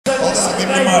Hold on, give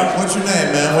me the mic. What's your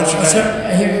name, man? What's your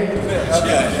name? Here.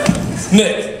 Okay.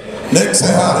 Nick. Nick,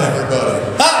 say hi to everybody.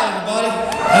 Hi, everybody.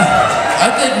 I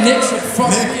think Nick should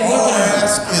fuck me. Nick, all I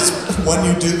ask is when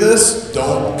you do this,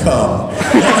 don't come.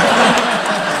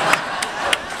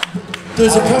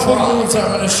 There's a couple moves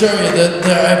I'm going to show you that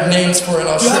I have names for, and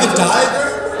I'll show you. You have a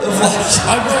diagram?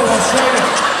 I will. I'll show you.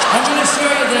 I'm going to show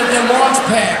you the launch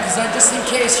pad, because just in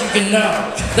case you can know.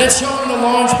 Let's show them the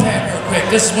launch pad real quick.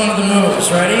 This is one of the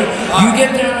moves. Ready? You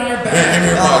get down on your back. Give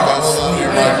me your mic. I'll hold on to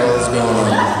your mic while this is going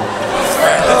on.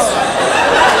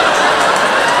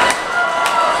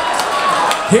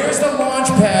 Here's the launch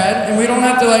pad, and we don't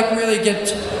have to like really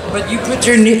get, but you put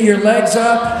your legs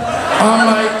up on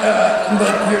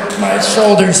my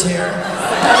shoulders here.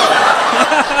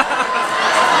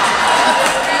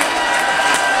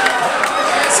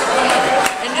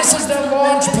 And this is the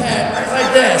launch pad, right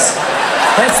like this.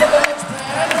 That's the launch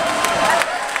pad.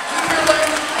 Keep your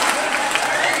legs.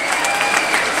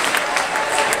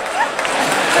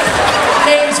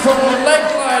 Names for a leg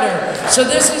glider. So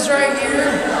this is right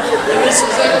here. And this is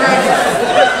like right here.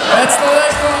 That's the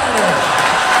leg glider.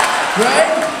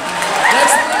 Right?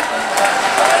 That's the leg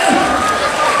glider.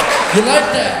 You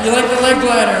like that? You like the leg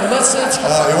glider? Let's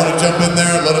you want to jump in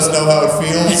there and let us know how it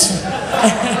feels?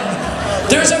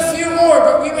 There's a few more,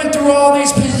 but we went through all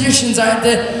these positions.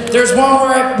 There's one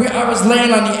where I was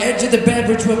laying on the edge of the bed,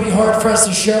 which will be hard for us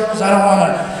to show because I don't want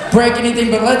to break anything,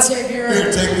 but let's say if you're...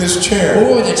 Here, take this chair.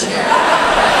 Oh, the chair.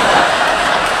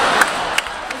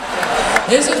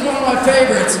 This is one of my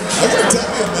favorites. I gotta tell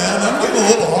you, man, I'm getting a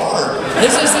little hard.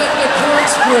 This is like the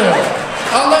corkscrew.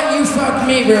 I'll let you fuck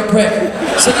me real quick.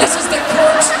 So this is the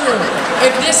corkscrew.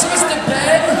 If this was the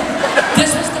bed,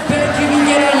 you can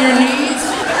get on your knees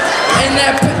and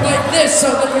put like this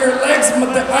so that your legs, I'm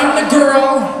the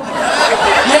girl.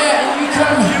 Yeah, and you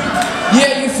come,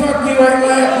 yeah, you fuck me right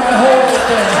my whole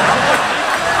thing.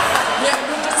 Yeah,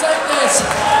 we're just like this.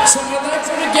 So my legs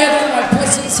are together, my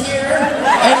pussy's here,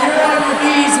 and you're on your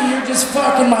knees and you're just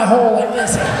fucking my hole like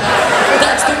this.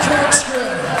 That's the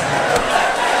corkscrew.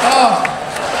 Oh.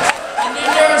 And then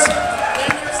there's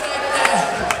like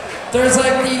that. There's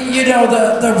like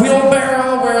the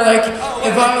wheelbarrow where like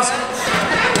if I was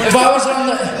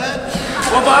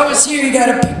here, you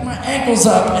gotta pick my ankles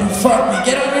up and fuck me.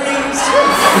 Get on your knees.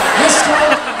 You're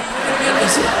strong. You're gonna get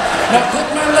this. Now pick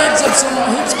my legs up so my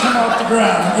hips come off the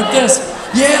ground. Like this.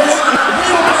 Yeah, wheelbarrow.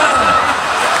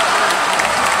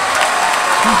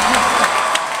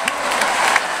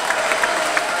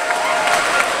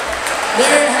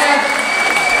 There you have it.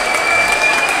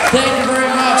 Thank you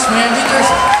very much, man. We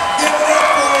just give it up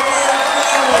for it,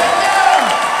 man.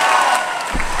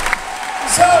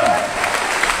 So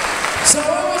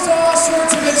it was all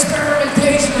sorts of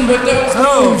experimentation with those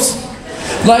moves.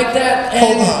 Like that. And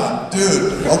hold on,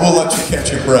 dude. I will let you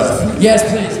catch your breath. Yes,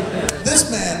 please. This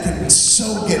man can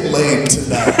so get laid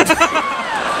tonight.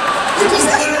 He just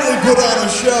literally put on a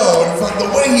show, and the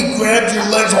way he grabbed your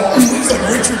legs, he looks like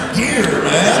Richard Gere,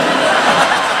 man.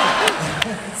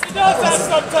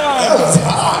 That was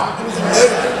hot. It was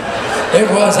amazing. It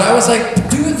was. I was like,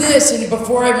 do this, and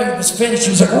before I even was finished,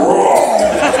 he was like, oh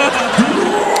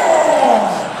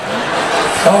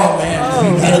man.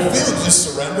 How did it feel?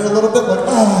 Just surrender a little bit, like, I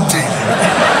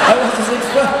was just like,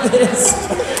 fuck this.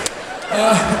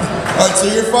 Alright, so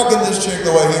you're fucking this chick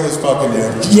the way he was fucking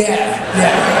you.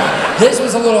 Yeah. His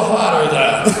was a little hotter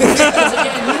though. Because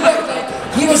again, you looked like,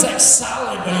 he was like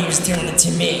solid when he was doing it to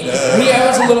me. Me, I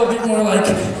was a little bit more like,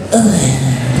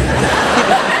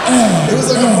 It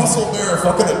was like a muscle bear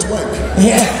fucking a twink.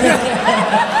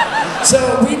 Yeah.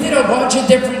 So we did a bunch of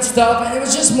different stuff, and it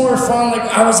was just more fun. Like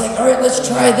I was like, all right, let's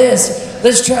try this.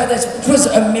 Let's try this. It was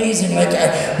amazing. Like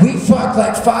we fucked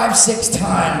like 5-6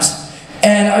 times,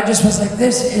 and I just was like,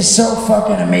 this is so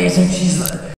fucking amazing. She's like.